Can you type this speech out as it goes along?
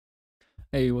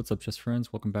Hey, what's up, chess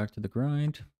friends? Welcome back to the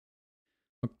grind.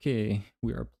 Okay,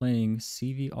 we are playing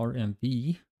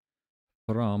CVRMV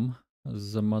from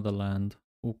the motherland,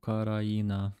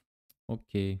 Ukraina.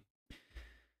 Okay,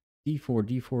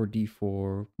 d4, d4,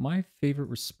 d4. My favorite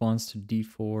response to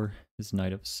d4 is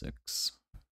knight of 6.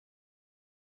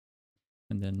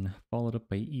 And then followed up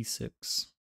by e6.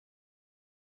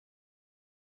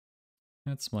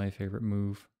 That's my favorite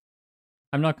move.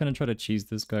 I'm not going to try to cheese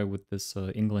this guy with this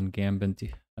England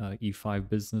Gambit e5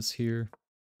 business here.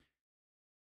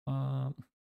 I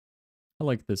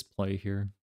like this play here.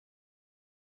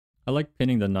 I like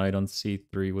pinning the knight on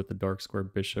c3 with the dark square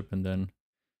bishop and then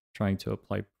trying to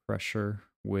apply pressure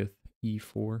with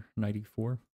e4, knight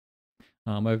e4.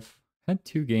 I've had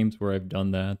 2 games where I've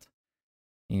done that,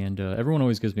 and everyone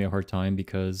always gives me a hard time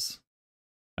because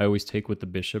I always take with the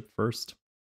bishop first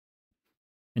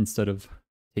instead of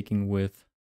taking with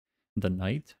the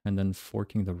knight and then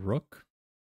forking the rook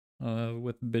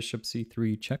with bishop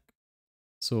c3 check.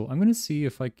 So I'm going to see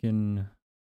if I can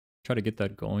try to get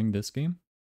that going this game.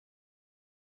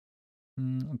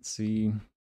 Let's see.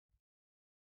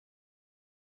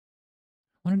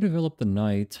 I want to develop the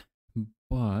knight,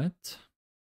 but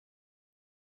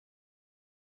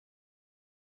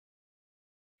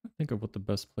think of what the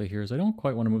best play here is. I don't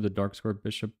quite want to move the dark square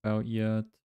bishop out yet.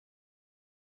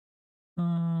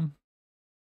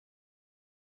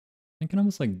 Thinking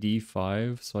almost like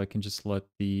d5, so I can just let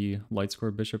the light square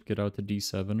bishop get out to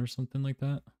d7 or something like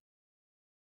that.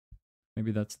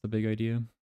 Maybe that's the big idea.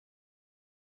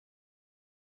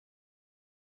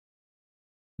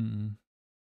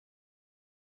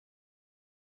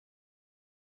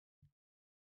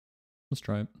 Let's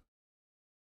try it.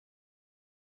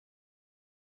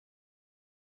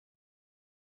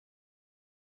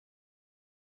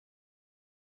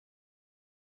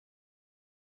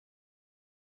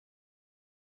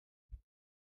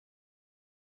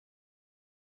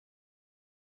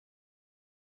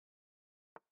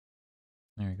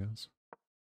 There he goes.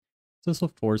 So this will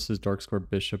force his dark square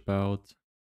bishop out,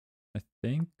 I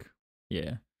think.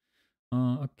 Yeah.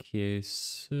 Okay,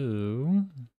 so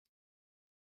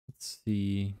let's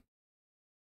see.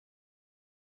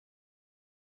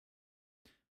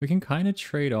 We can kind of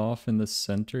trade off in the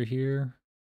center here.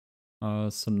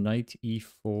 Some knight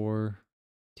e4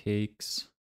 takes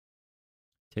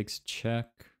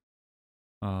check.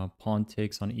 Pawn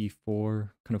takes on e4,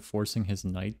 kind of forcing his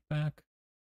knight back.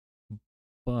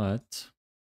 But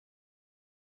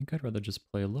I think I'd rather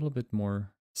just play a little bit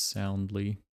more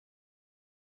soundly.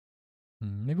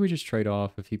 Maybe we just trade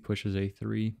off if he pushes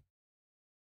a3.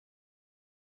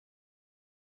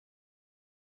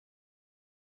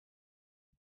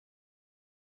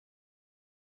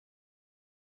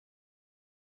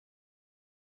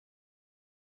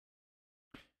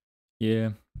 Yeah,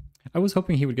 I was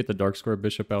hoping he would get the dark square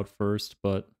bishop out first,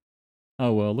 but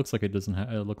oh well. Looks like it doesn't.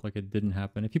 Look like it didn't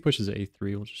happen. If he pushes a3,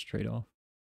 we'll just trade off.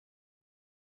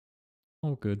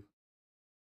 All good.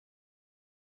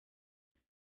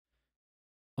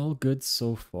 All good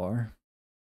so far.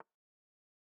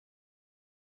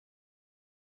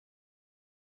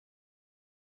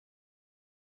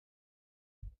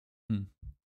 Hmm.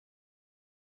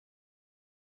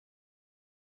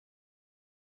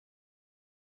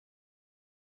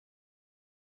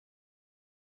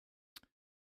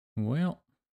 Well,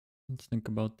 let's think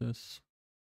about this.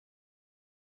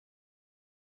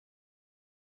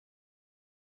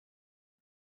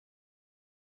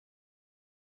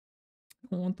 I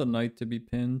don't want the knight to be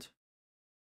pinned.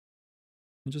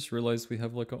 I just realized we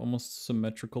have like an almost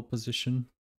symmetrical position.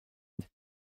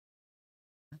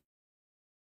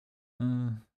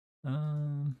 Uh,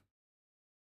 um,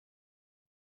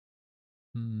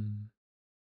 hmm.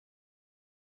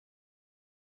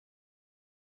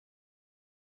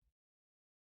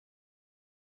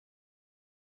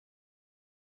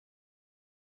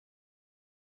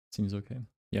 Seems okay.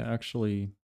 Yeah, actually,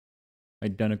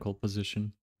 identical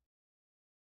position.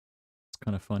 It's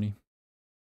kind of funny.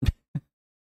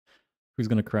 Who's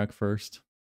gonna crack first?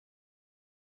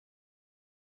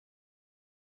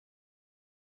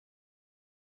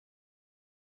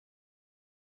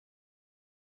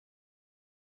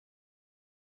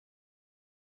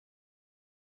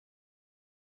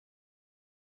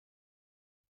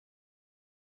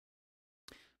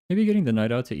 Maybe getting the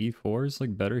knight out to e4 is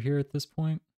like better here at this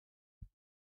point.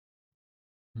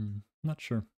 Not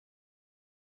sure.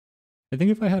 I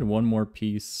think if I had one more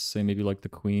piece, say maybe like the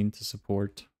queen to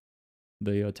support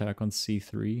the attack on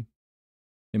c3,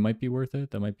 it might be worth it.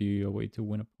 That might be a way to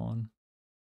win a pawn.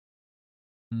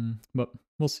 But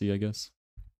we'll see, I guess.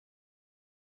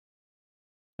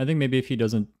 I think maybe if he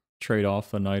doesn't trade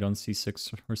off a knight on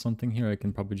c6 or something here, I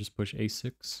can probably just push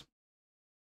a6.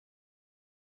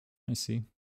 I see.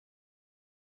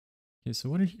 Okay, so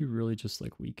what did he really just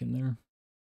like weaken there?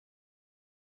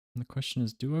 And the question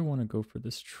is, do I want to go for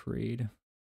this trade?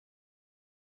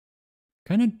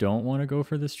 Kind of don't want to go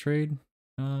for this trade,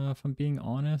 if I'm being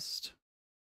honest.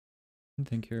 I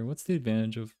think here, what's the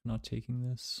advantage of not taking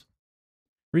this?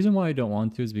 Reason why I don't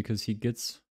want to is because he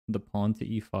gets the pawn to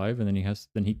e5 and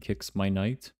then he kicks my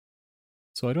knight.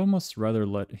 So I'd almost rather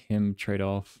let him trade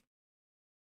off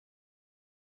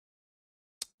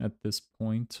at this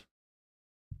point.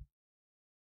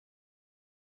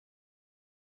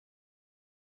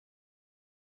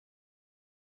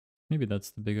 Maybe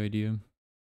that's the big idea.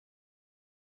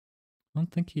 I don't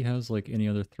think he has like any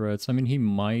other threats. I mean, he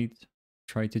might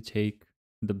try to take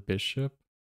the bishop,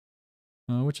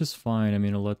 which is fine. I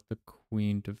mean, I'll let the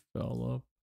queen develop.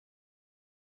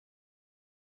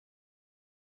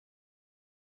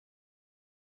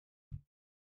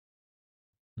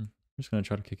 I'm just going to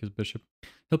try to kick his bishop.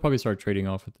 He'll probably start trading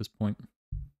off at this point.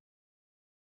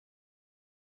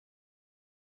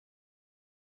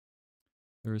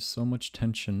 There is so much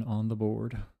tension on the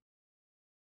board.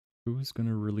 Who's going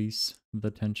to release the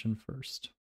tension first?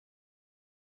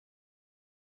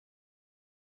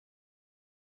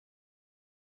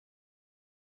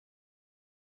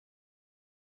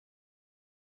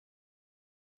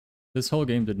 This whole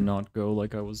game did not go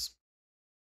like I was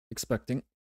expecting.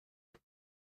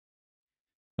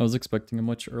 I was expecting a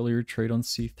much earlier trade on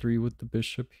c3 with the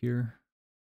bishop here.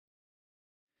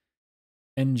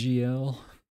 NGL,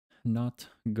 not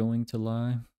going to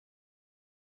lie.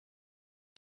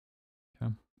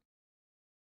 Okay.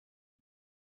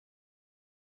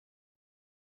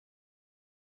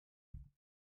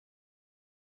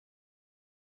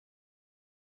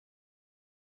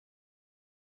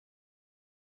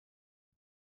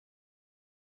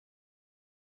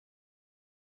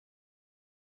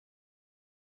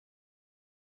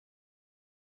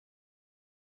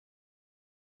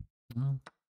 Well,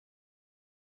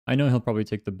 I know he'll probably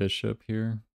take the bishop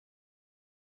here.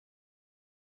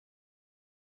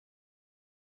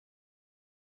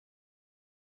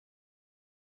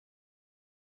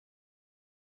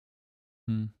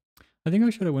 I think I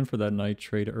should have went for that knight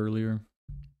trade earlier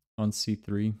on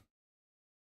c3. I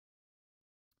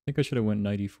think I should have went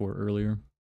knight e4 earlier.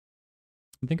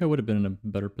 I think I would have been in a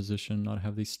better position, not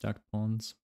have these stacked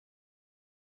pawns.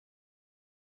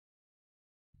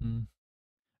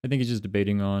 I think he's just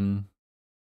debating on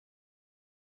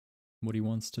what he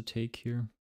wants to take here.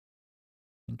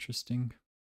 Interesting.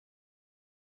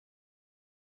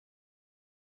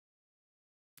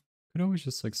 Could always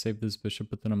just like save this bishop,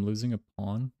 but then I'm losing a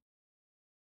pawn.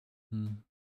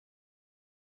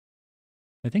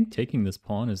 I think taking this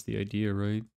pawn is the idea,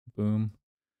 right? Boom,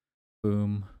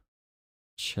 boom,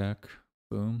 check,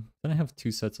 boom. Then I have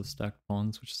two sets of stacked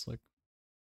pawns, which is like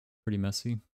pretty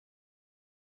messy.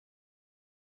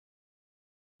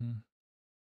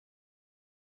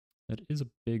 That is a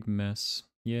big mess.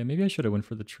 Yeah, maybe I should have went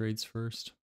for the trades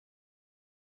first.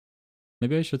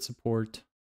 Maybe I should support.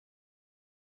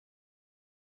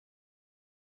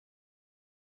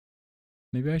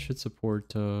 Maybe I should support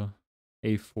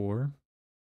a4.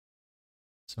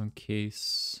 So in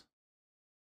case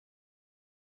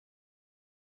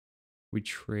we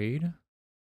trade,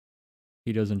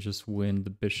 he doesn't just win the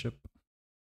bishop.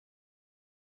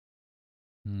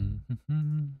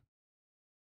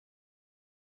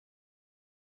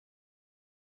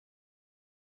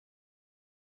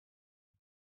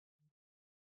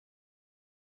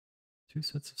 Two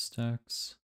sets of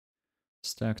stacks.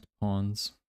 Stacked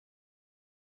pawns.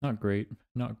 Not great.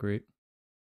 Not great.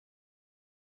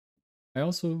 I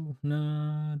also...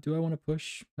 Nah, do I want to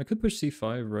push? I could push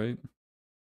c5, right?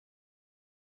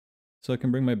 So I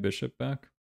can bring my bishop back.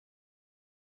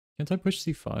 Can't I push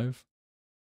c5?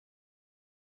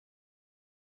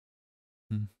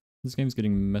 This game's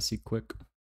getting messy quick.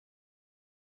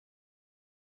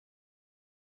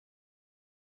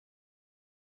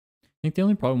 I think the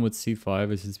only problem with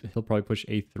c5 is he'll probably push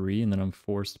a3 and then I'm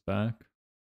forced back.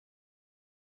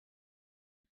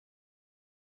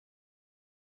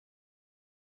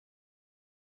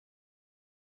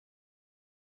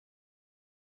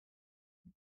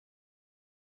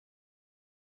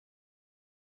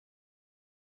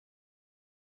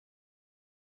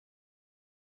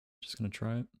 Just gonna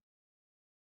try it.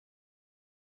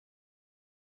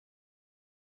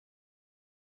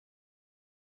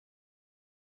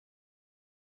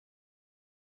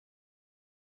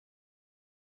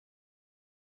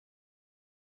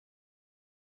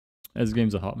 This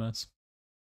game's a hot mess.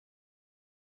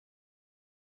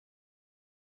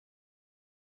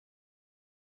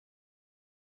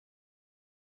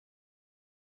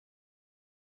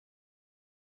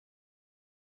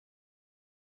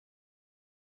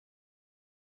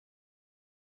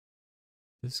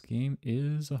 This game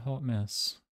is a hot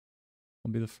mess.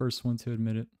 I'll be the first one to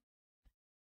admit it.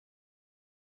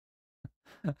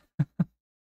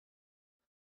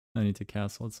 I need to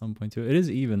castle at some point too. It is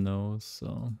even though,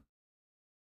 so...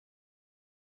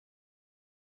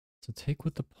 To take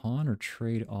with the pawn or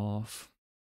trade off?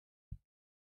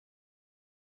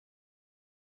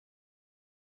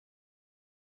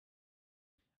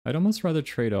 I'd almost rather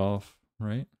trade off,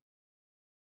 right?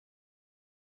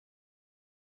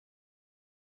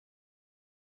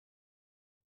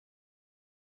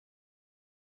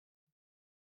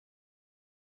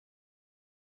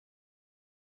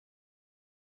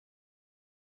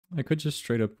 I could just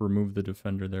straight up remove the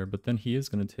defender there, but then he is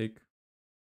going to take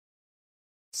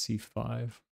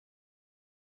c5.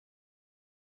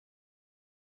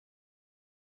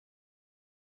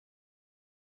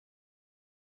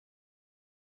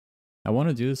 I want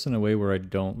to do this in a way where I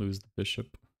don't lose the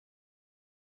bishop.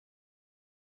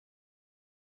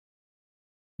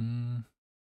 I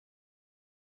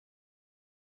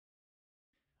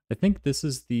think this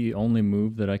is the only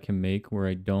move that I can make where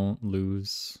I don't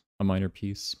lose a minor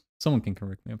piece. Someone can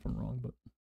correct me if I'm wrong, but...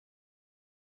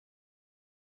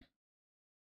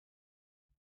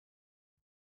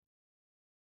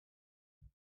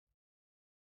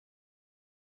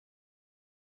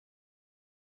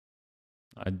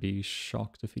 I'd be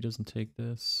shocked if he doesn't take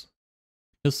this.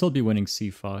 He'll still be winning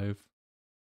c5.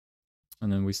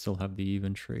 And then we still have the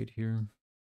even trade here.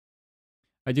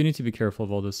 I do need to be careful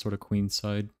of all this sort of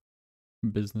queenside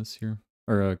business here.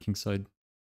 Or kingside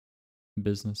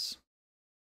business.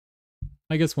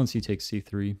 I guess once he takes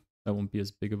c3, that won't be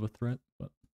as big of a threat,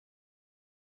 but...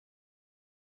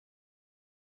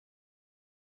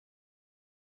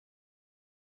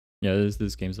 Yeah,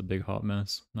 this game's a big hot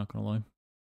mess, not gonna lie.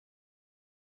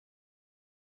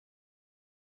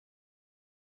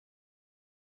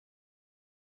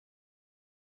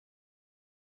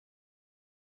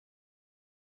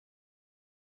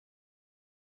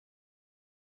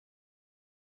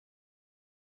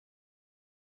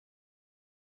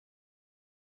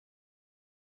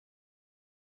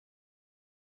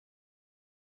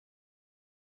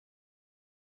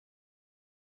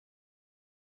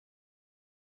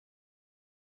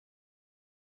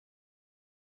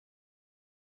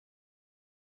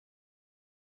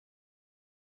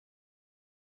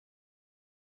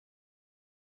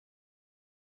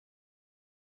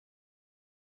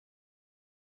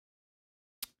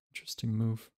 Interesting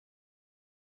move.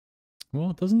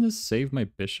 Well, doesn't this save my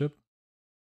bishop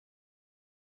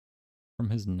from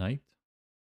his knight?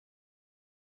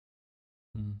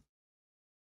 Hmm.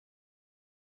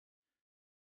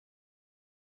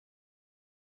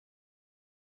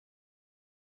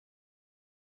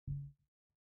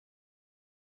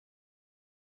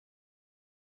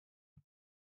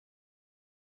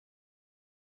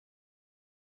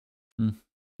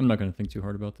 I'm not going to think too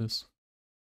hard about this.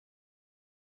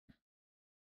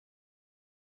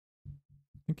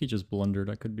 I think he just blundered.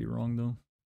 I could be wrong, though.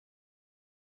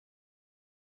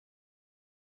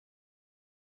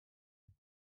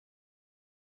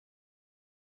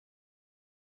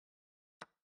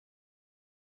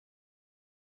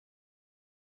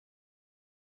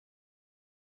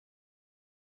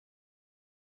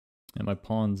 And my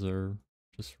pawns are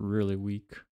just really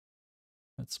weak.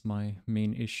 That's my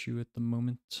main issue at the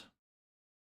moment.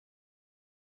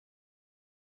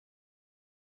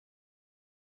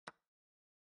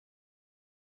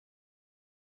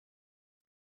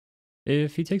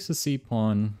 If he takes a c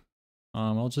pawn,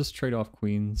 I'll just trade off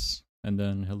queens, and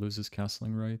then he'll lose his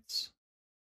castling rights.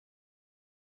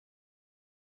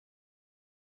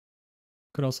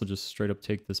 Could also just straight up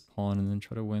take this pawn and then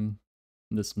try to win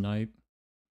this knight.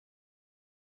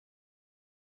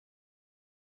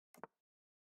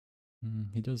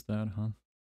 He does that, huh?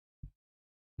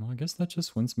 Well, I guess that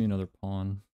just wins me another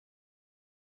pawn.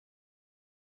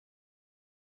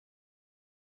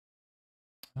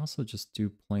 I also just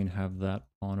do plain have that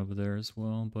pawn over there as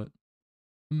well, but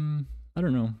I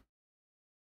don't know.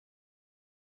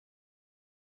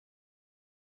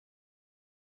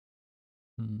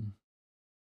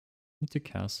 Need to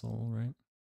castle, right?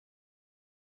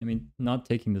 I mean, not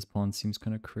taking this pawn seems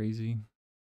kind of crazy.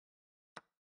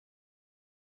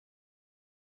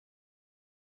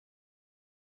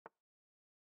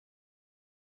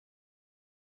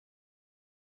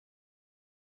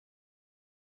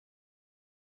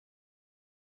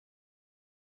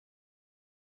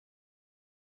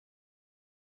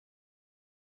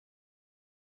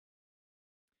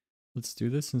 Let's do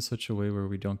this in such a way where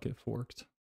we don't get forked.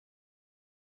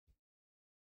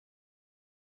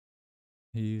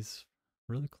 He's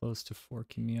really close to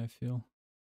forking me, I feel.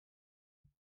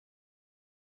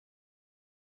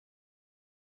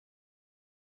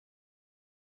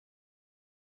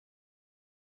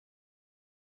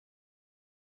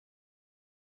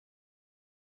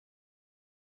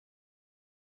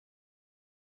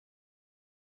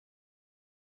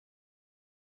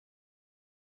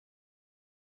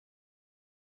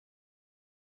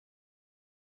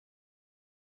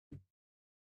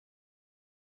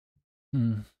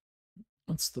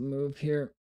 What's the move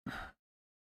here?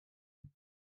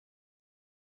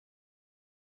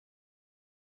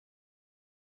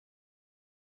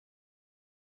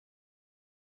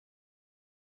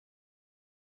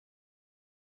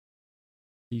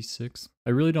 D6. I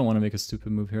really don't want to make a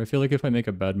stupid move here. I feel like if I make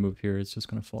a bad move here, it's just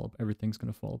gonna fall. Everything's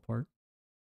gonna fall apart.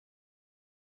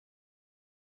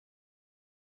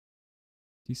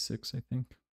 D6, I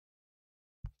think.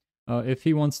 If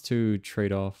he wants to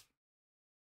trade off,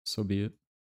 so be it.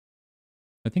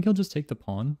 I think he'll just take the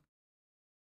pawn.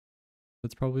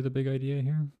 That's probably the big idea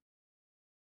here.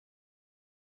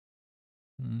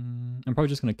 I'm probably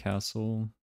just gonna castle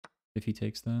if he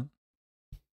takes that.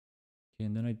 Okay,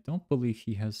 and then I don't believe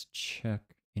he has check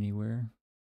anywhere.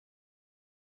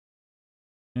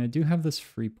 And I do have this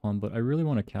free pawn, but I really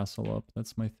want to castle up.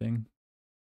 That's my thing.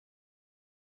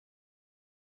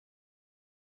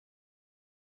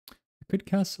 I could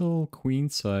castle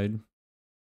queenside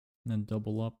and then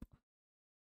double up.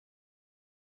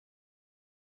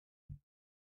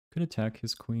 Could attack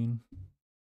his queen.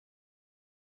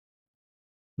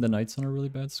 The knight's on a really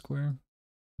bad square.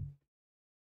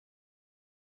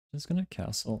 Just gonna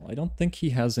castle. I don't think he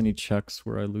has any checks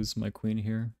where I lose my queen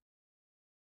here.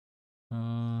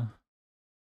 Yeah.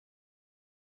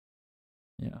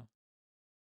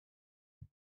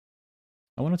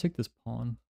 I want to take this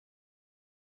pawn.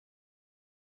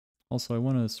 Also, I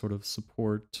want to sort of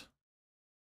support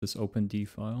this open D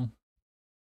file.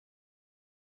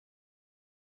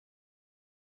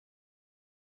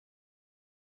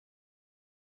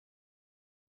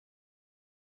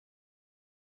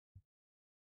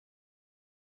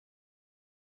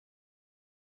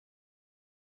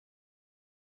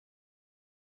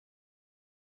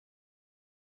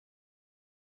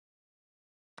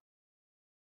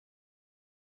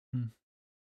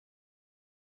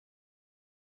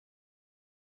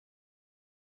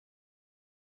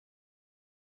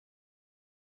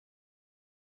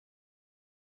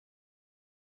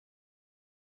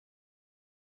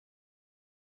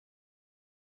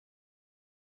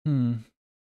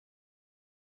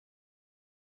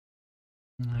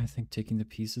 I think taking the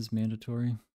piece is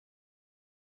mandatory.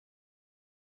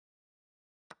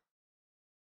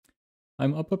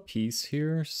 I'm up a piece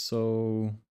here,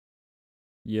 so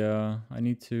yeah, I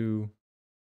need to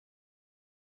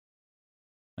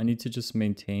just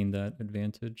maintain that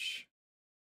advantage.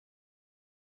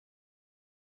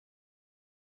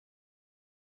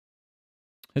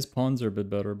 His pawns are a bit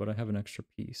better, but I have an extra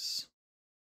piece.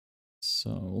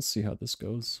 So we'll see how this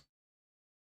goes.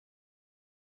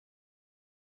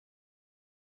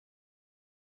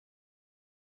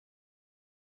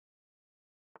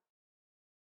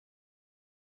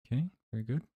 Okay, very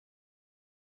good.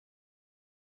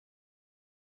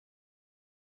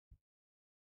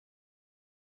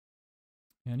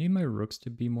 Yeah, I need my rooks to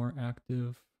be more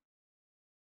active.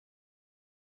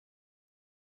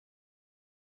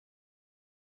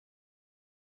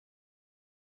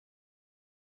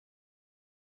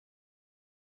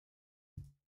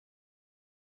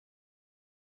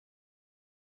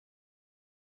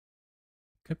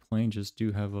 Okay, playing just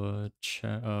do have a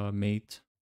mate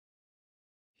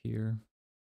here.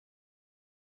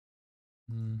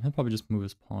 He'll probably just move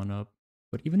his pawn up.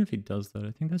 But even if he does that,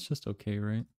 I think that's just okay,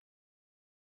 right?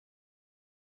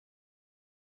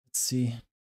 Let's see.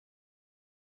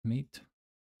 Mate.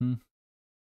 I'm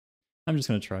just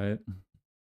gonna try it.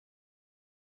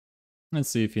 Let's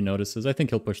see if he notices. I think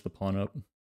he'll push the pawn up.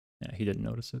 Yeah, he didn't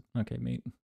notice it. Okay, mate.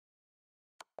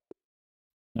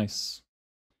 Nice.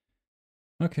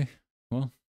 Okay,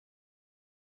 well.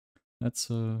 That's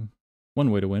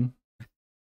one way to win.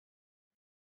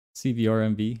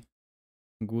 CVRMV.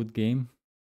 Good game.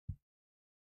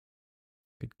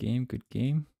 Good game, good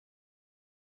game.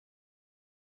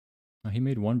 He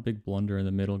made one big blunder in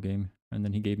the middle game, and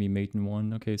then he gave me mate in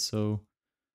one. Okay, so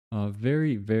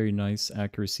very, very nice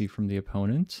accuracy from the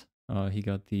opponent. He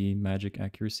got the magic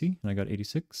accuracy, and I got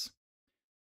 86.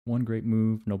 One great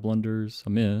move, no blunders,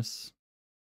 a miss.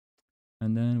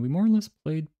 And then we more or less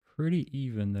played pretty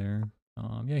even there.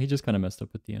 Yeah, he just kind of messed up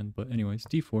at the end. But anyways,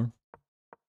 d4.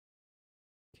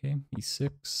 Okay,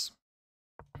 e6.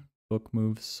 Book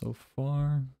moves so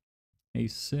far.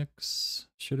 a6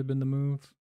 should have been the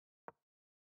move.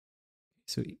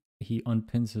 So he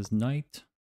unpins his knight.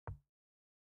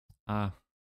 Ah.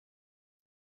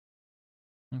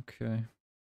 Okay.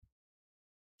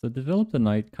 So develop the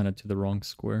knight kind of to the wrong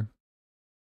square.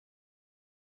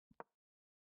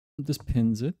 This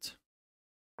pins it.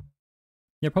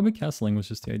 Yeah, probably castling was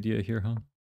just the idea here, huh?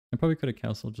 I probably could have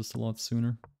castled just a lot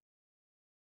sooner.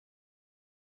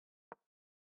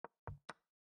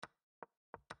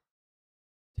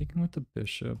 Taking with the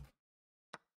bishop.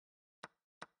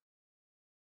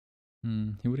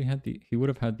 He would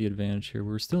have had the advantage here.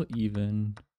 We're still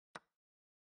even.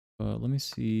 But let me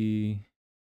see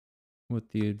what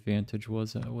the advantage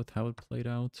was with how it played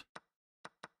out.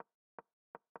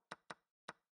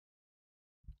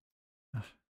 So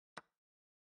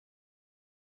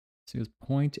he was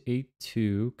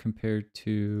 0.82 compared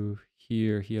to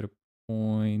here. He had a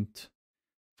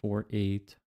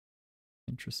 0.48.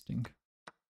 Interesting.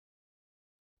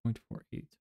 0.48.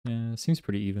 Yeah, seems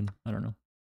pretty even. I don't know.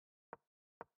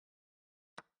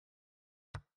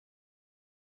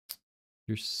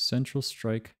 Your central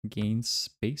strike gains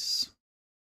space.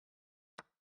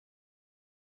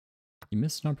 You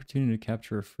missed an opportunity to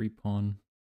capture a free pawn.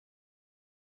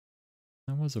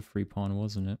 That was a free pawn,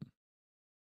 wasn't it?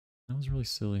 That was really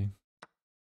silly.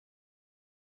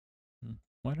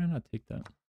 Why did I not take that?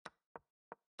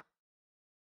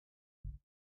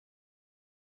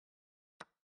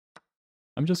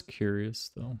 I'm just curious,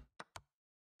 though.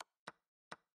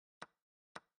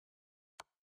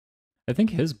 I think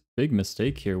his big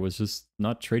mistake here was just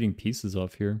not trading pieces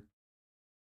off here.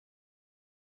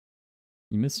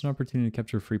 You missed an opportunity to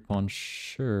capture a free pawn,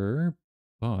 sure.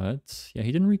 But, yeah,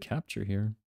 he didn't recapture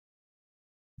here.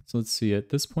 So let's see, at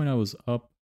this point I was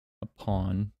up a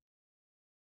pawn.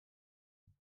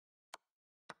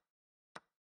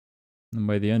 And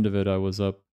by the end of it, I was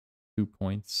up 2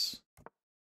 points.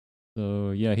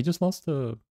 So yeah, he just lost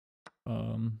the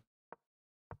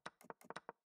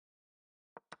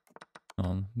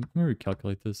let me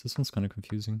recalculate this. This one's kind of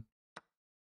confusing.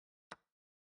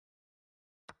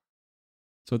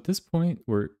 So at this point,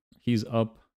 where he's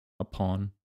up a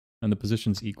pawn, and the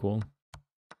position's equal.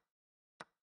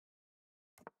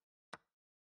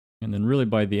 And then really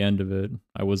by the end of it,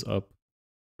 I was up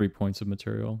 3 points of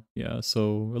material. Yeah,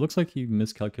 so it looks like he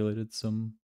miscalculated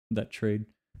that trade.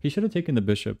 He should have taken the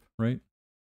bishop, right?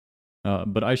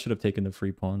 But I should have taken the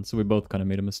free pawn, so we both kind of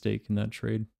made a mistake in that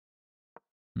trade.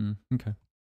 Okay.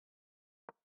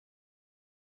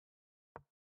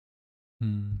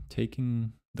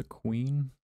 Taking the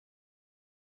queen.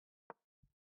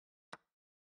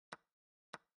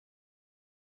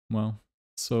 Well,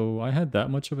 so I had that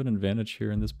much of an advantage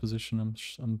here in this position.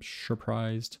 I'm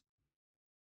surprised.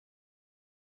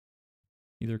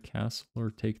 Either castle or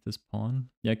take this pawn.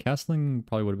 Yeah, castling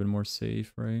probably would have been more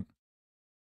safe, right?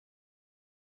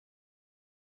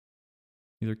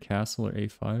 Either castle or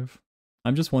a5.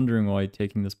 I'm just wondering why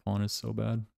taking this pawn is so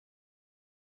bad.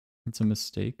 It's a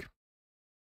mistake.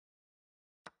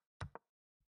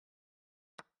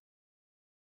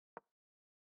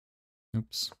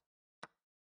 Oops.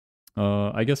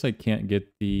 I guess I can't get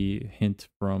the hint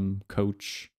from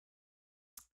coach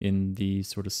in the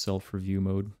sort of self-review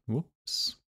mode.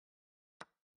 Whoops.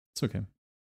 It's okay.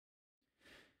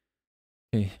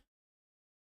 Okay.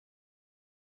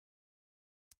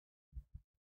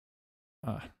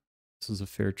 This is a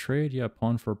fair trade. Yeah,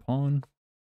 pawn for pawn.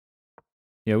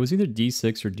 Yeah, it was either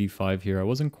d6 or d5 here. I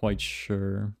wasn't quite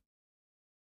sure.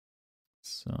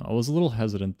 So I was a little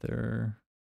hesitant there.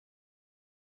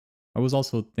 I was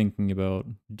also thinking about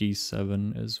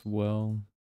d7 as well.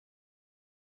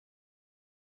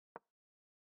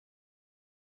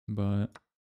 But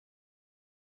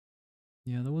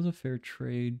yeah, that was a fair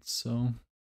trade, so...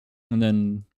 And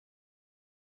then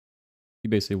he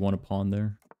basically won a pawn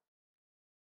there.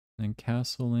 And then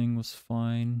castling was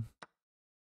fine.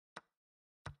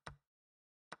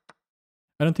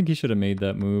 I don't think he should have made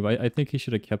that move. I think he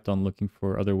should have kept on looking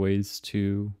for other ways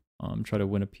to try to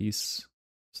win a piece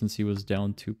since he was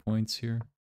down 2 points here.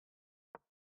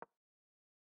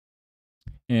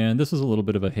 And this is a little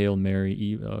bit of a Hail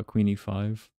Mary, Queen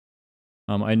e5.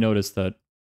 I noticed that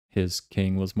his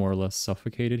king was more or less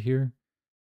suffocated here.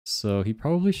 So he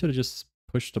probably should have just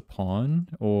pushed a pawn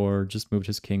or just moved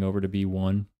his king over to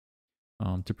b1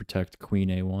 to protect queen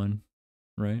a1,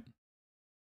 right?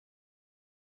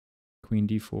 Queen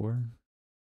d4.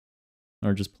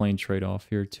 Or just plain trade off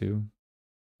here too.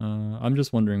 I'm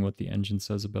just wondering what the engine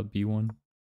says about b1.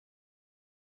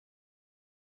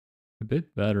 A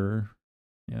bit better,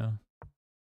 yeah.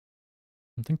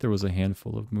 I think there was a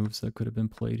handful of moves that could have been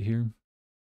played here.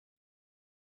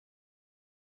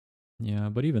 Yeah,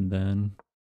 but even then...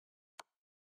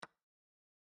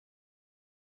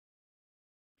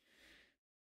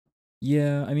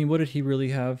 Yeah, I mean, what did he really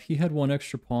have? He had one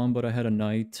extra pawn, but I had a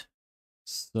knight.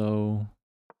 So...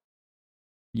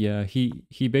 Yeah,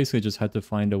 he basically just had to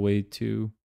find a way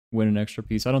to win an extra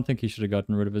piece. I don't think he should have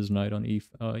gotten rid of his knight on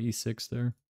e6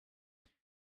 there.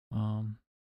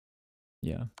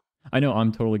 Yeah. I know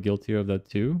I'm totally guilty of that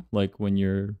too. Like when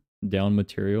you're down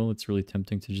material, it's really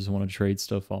tempting to just want to trade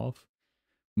stuff off.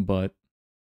 But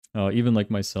even like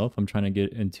myself, I'm trying to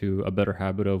get into a better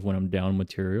habit of when I'm down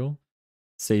material,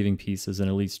 saving pieces and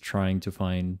at least trying to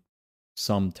find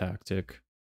some tactic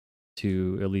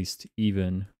to at least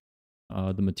even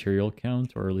the material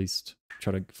count, or at least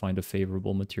try to find a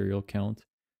favorable material count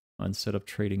instead of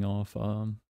trading off.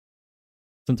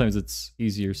 Sometimes it's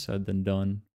easier said than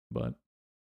done, but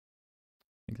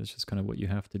I think that's just kind of what you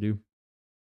have to do.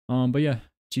 But yeah,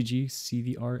 GG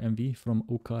CVRMV from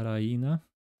Okaraina.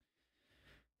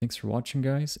 Thanks for watching,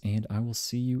 guys, and I will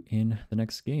see you in the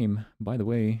next game. By the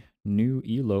way, new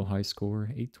ELO high score,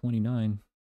 829.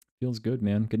 Feels good,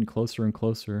 man. Getting closer and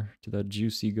closer to that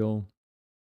juicy goal.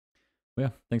 But yeah,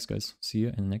 thanks, guys. See you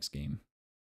in the next game.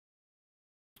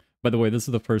 By the way, this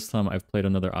is the first time I've played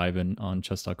another Ivan on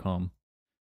chess.com,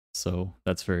 so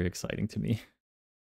that's very exciting to me.